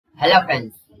Hello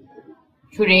friends,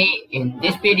 today in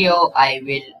this video I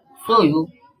will show you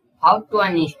how to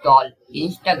uninstall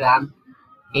Instagram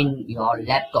in your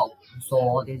laptop.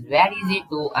 So it is very easy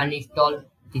to uninstall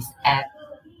this app.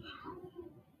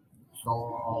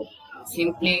 So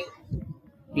simply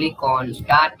click on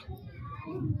start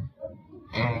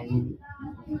and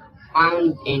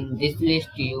found in this list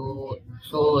you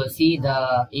see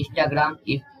the Instagram.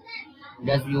 If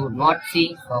does you not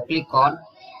see, so click on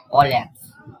all apps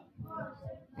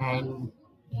and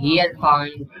here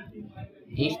find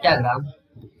Instagram,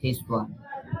 this one.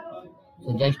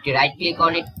 So just right click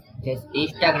on it, this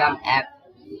Instagram app,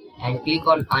 and click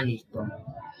on uninstall.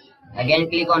 Again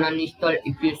click on uninstall.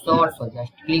 If you sure, so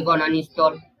just click on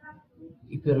uninstall.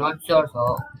 If you're not sure,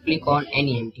 so click on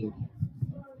any empty.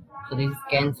 So this is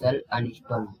cancel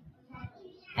uninstall.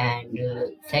 And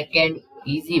second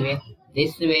easy way,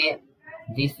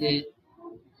 this is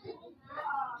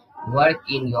work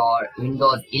in your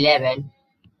Windows 11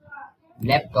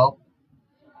 laptop.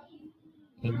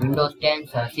 In Windows 10,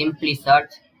 so simply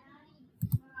search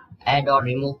add or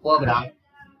remove program.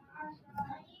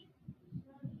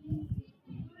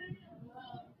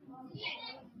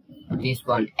 This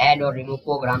one, add or remove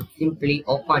program, simply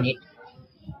open it.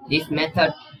 This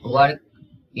method work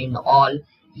in all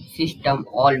system,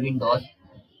 all Windows.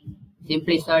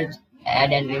 Simply search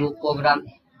add and remove program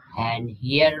and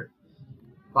here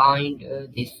find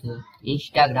this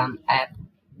Instagram app,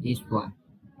 this one.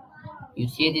 You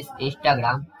see this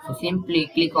Instagram, so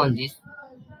simply click on this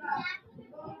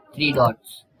three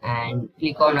dots and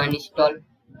click on uninstall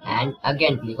and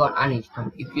again click on uninstall.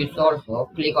 If you saw, so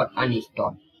click on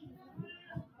uninstall.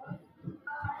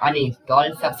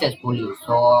 Uninstall successfully.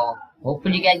 So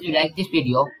hopefully guys you like this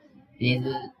video. Please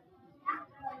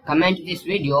comment this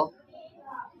video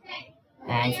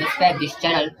and subscribe this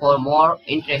channel for more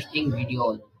interesting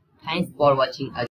videos. Thanks for watching.